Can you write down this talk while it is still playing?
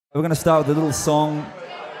We're going to start with a little song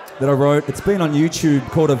that I wrote. It's been on YouTube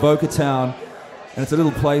called Avoca Town, and it's a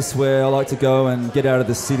little place where I like to go and get out of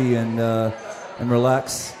the city and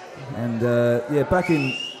relax. And yeah, back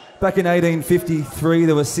in 1853,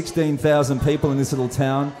 there were 16,000 people in this little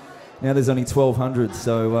town. Now there's only 1,200,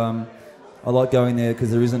 so I like going there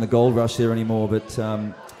because there isn't a gold rush there anymore. But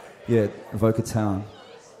yeah, Avoca Town.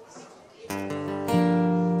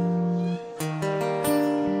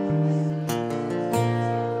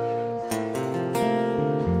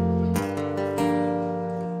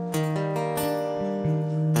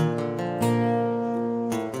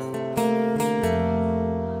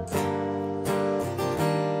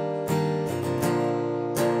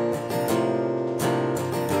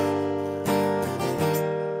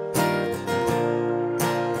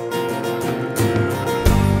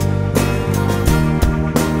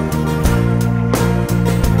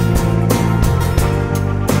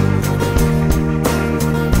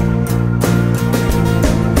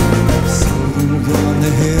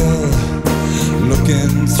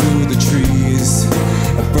 Through the trees,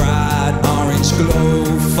 a bright orange glow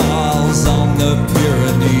falls on the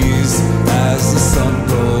Pyrenees as the sun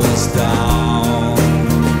goes down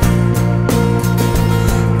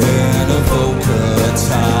in Avoca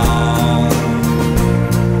Town.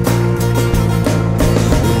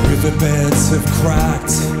 The riverbeds have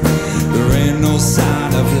cracked, there ain't no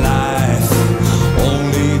sign of life.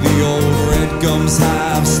 Only the old red gums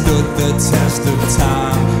have stood the test of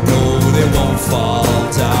time. No, they won't fall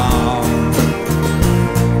down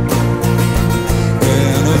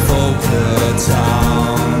in Avoca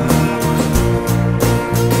Town.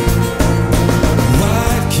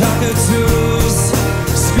 White cockatoos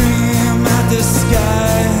scream at the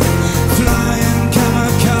sky, flying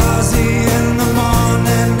kamikaze in the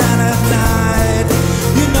morning and at night.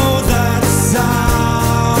 You know that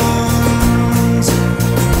sound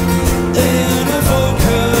in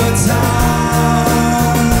Avoca Town.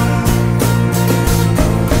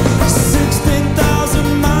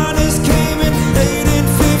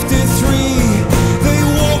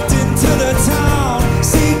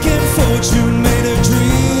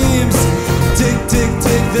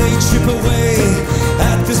 Chip away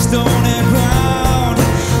at the stony ground,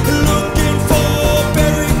 looking for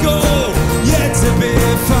buried gold yet to be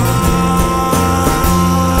found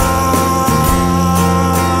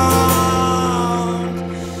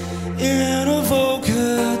in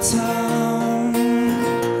Avoca Town.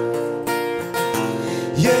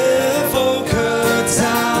 Yeah, Avoca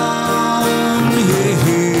Town, yeah.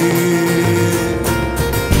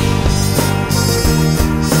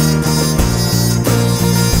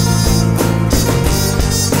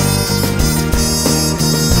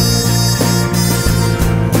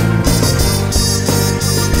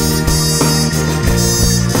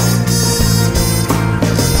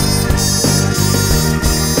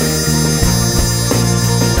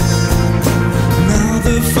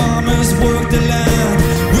 Work the land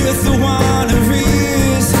with the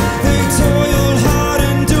wineries. They toil hard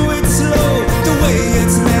and do it slow, the way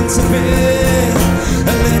it's meant to be.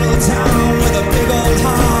 A little town with a big old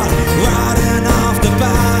heart, riding off the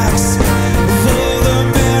backs of all the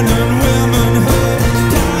men and women who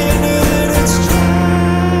pioneered its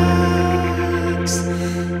tracks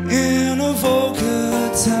in Avoca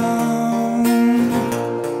Town.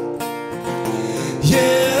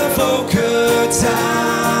 Yeah, Avoca Town.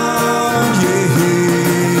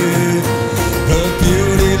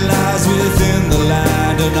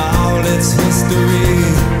 And all its history,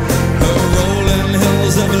 her rolling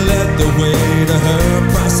hills have led the way to her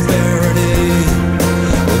prosperity.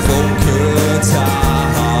 Avoca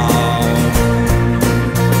Town,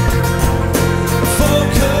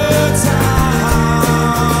 Avoca Town.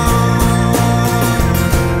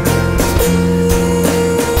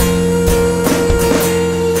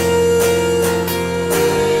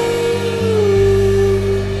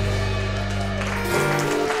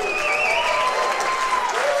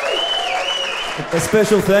 A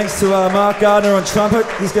special thanks to Mark Gardner on trumpet.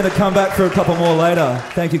 He's going to come back for a couple more later.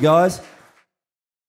 Thank you, guys.